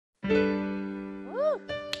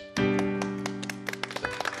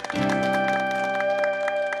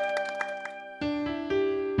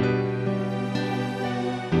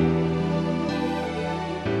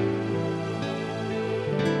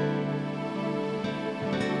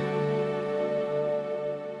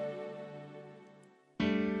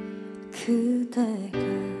그대가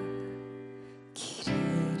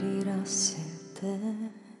길을 잃었을 때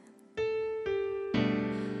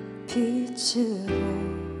빛으로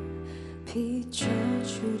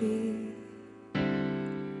비춰주리.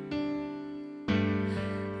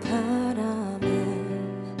 바람에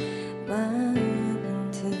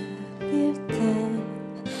마음은 들릴 때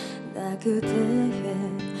나 그대의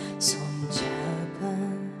손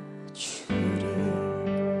잡아주리.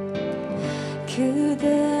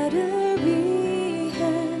 그대를 위해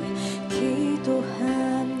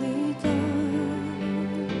기도합니다.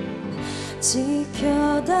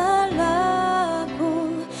 지켜달라고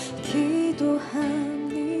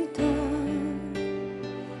기도합니다.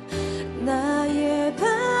 나의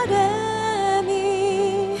바람이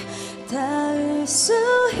닿을 수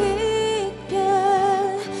있게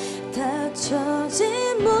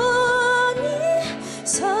닫혀진 문이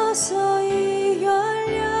서서히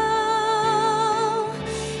열려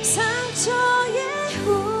상처에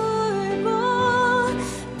울고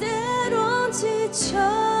때론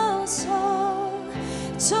지쳐서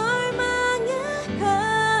절망에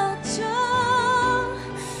갇혀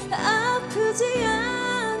아프지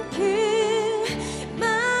않길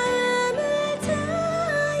마음을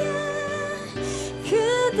다해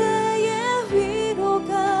그대의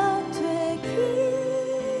위로가 되길.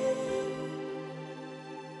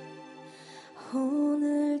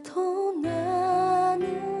 오늘도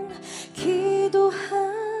나는 기도합니다.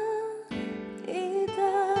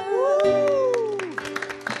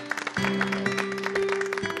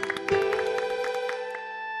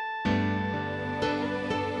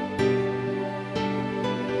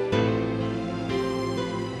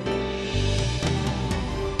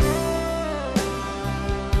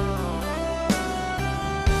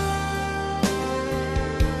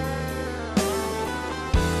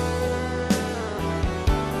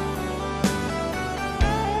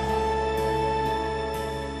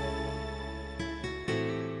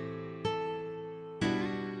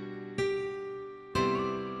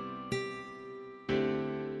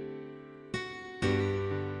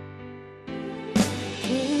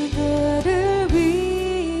 그대를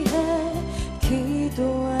위해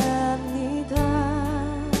기도합니다.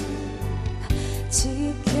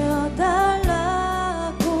 지켜달라고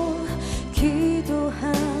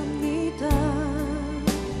기도합니다.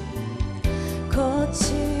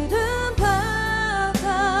 거칠은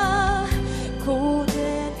바다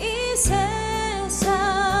고된 이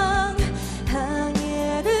세상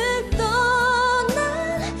항해를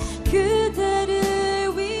떠난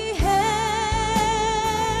그대를 위해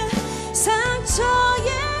상처에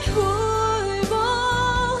울고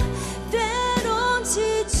때론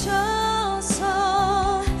지쳐서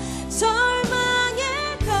절망에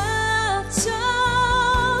갇혀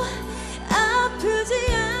아프지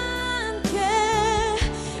않게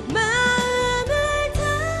마음을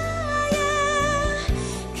다해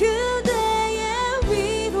그대의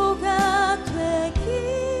위로가 되길.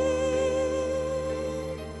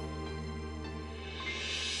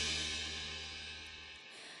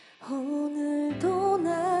 오늘도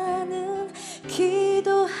나는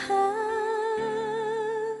기도합니다.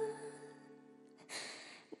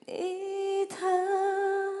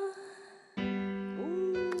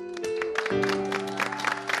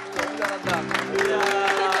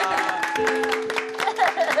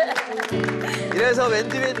 이래서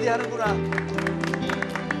웬디 하는구나.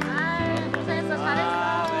 고생했어.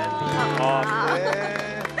 잘했어.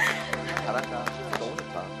 네. 잘한다. 너무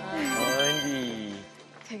좋다. 웬디.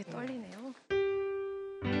 되게 떨리네요.